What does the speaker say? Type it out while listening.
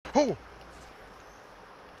Oh!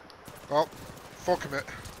 Well, full commit.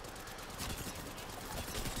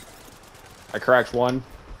 I cracked one.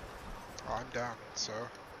 Oh, I'm down, so...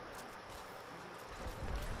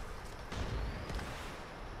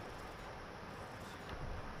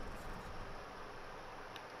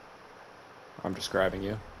 I'm just grabbing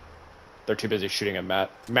you. They're too busy shooting at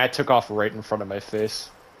Matt. Matt took off right in front of my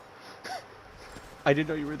face. I didn't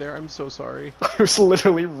know you were there. I'm so sorry. I was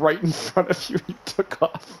literally right in front of you. He took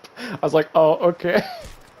off. I was like, oh, okay.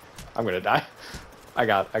 I'm gonna die. I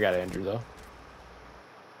got Andrew though.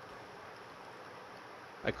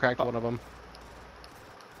 I cracked one of them.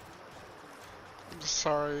 I'm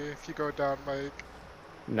sorry if you go down, Mike.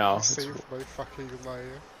 No, You it's saved my fucking life.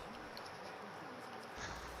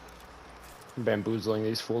 bamboozling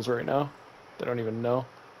these fools right now. They don't even know.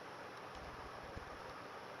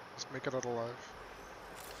 Just make it out alive.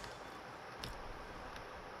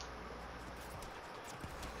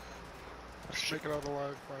 Just make it out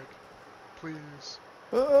alive, Mike. Please.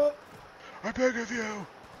 I beg of you!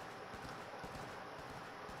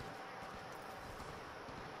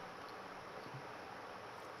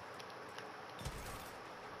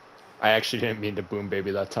 I actually didn't mean to boom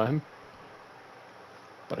baby that time.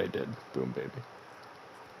 But I did. Boom baby.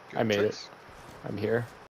 Good I made tricks. it. I'm here.